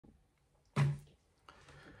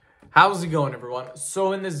How's it going, everyone?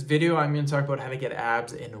 So in this video, I'm going to talk about how to get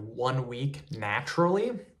abs in 1 week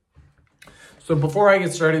naturally. So before I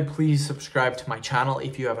get started, please subscribe to my channel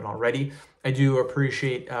if you haven't already. I do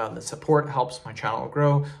appreciate the support, helps my channel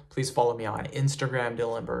grow. Please follow me on Instagram,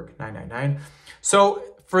 Dylanberg999. So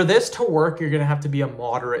for this to work, you're going to have to be a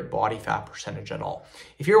moderate body fat percentage at all.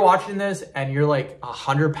 If you're watching this and you're like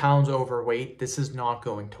 100 pounds overweight, this is not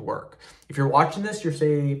going to work. If you're watching this, you're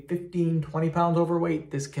say 15, 20 pounds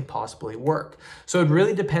overweight, this can possibly work. So it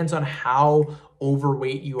really depends on how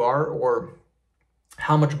overweight you are or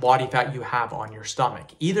how much body fat you have on your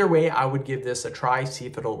stomach. Either way, I would give this a try, see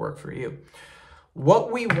if it'll work for you.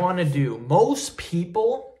 What we want to do, most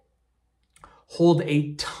people hold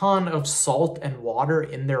a ton of salt and water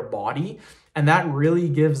in their body, and that really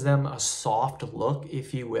gives them a soft look,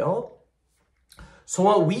 if you will. So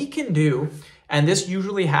what we can do, and this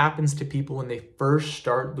usually happens to people when they first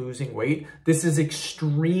start losing weight, this is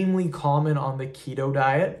extremely common on the keto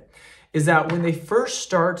diet, is that when they first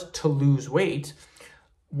start to lose weight,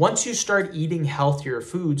 once you start eating healthier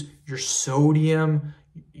foods, your sodium,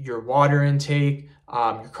 your water intake,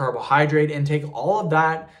 your carbohydrate intake, all of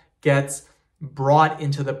that gets brought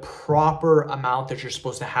into the proper amount that you're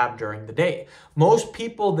supposed to have during the day. Most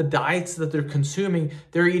people, the diets that they're consuming,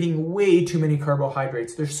 they're eating way too many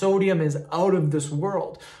carbohydrates. Their sodium is out of this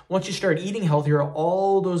world. Once you start eating healthier,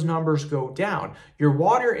 all those numbers go down. Your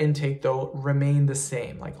water intake, though, remain the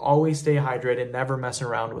same. Like, always stay hydrated, never mess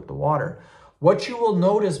around with the water. What you will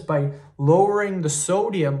notice by lowering the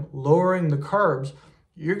sodium, lowering the carbs,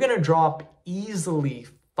 you're going to drop easily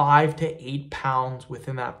 5 to 8 pounds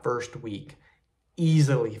within that first week.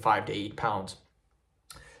 Easily 5 to 8 pounds.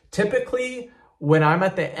 Typically, when I'm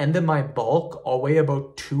at the end of my bulk, I'll weigh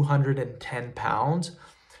about 210 pounds.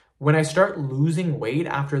 When I start losing weight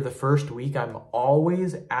after the first week, I'm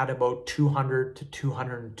always at about 200 to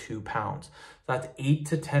 202 pounds. That's 8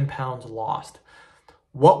 to 10 pounds lost.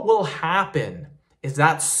 What will happen is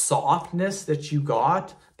that softness that you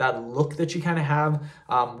got, that look that you kind of have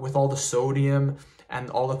with all the sodium and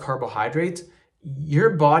all the carbohydrates, your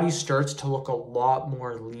body starts to look a lot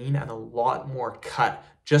more lean and a lot more cut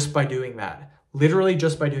just by doing that. Literally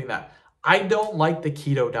just by doing that. I don't like the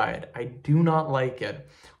keto diet. I do not like it.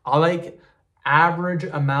 I like average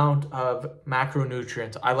amount of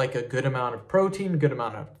macronutrients. I like a good amount of protein, good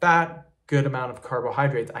amount of fat, good amount of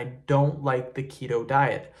carbohydrates. I don't like the keto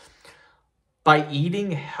diet. By eating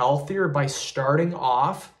healthier, by starting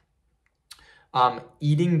off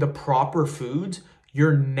eating the proper foods,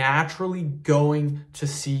 you're naturally going to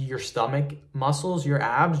see your stomach muscles, your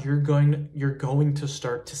abs, you're going to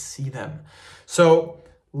start to see them. So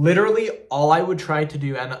literally all I would try to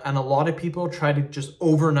do, and a lot of people try to just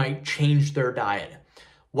overnight change their diet.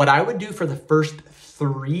 What I would do for the first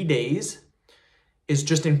 3 days is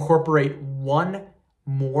just incorporate one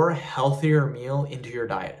more healthier meal into your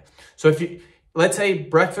diet. So if you, let's say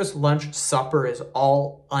breakfast, lunch, supper is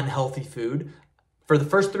all unhealthy food. For the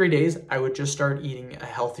first 3 days, I would just start eating a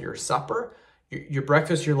healthier supper. Your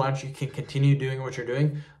breakfast, your lunch, you can continue doing what you're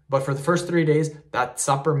doing. But for the first 3 days, that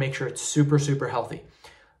supper, make sure it's super, super healthy.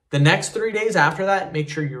 The next 3 days after that, make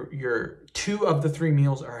sure your 2 of the 3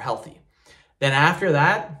 meals are healthy. Then after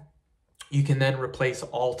that, you can then replace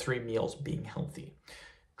all 3 meals being healthy.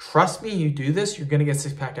 Trust me, you do this, you're going to get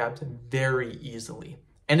six-pack abs very easily.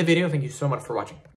 End of video. Thank you so much for watching.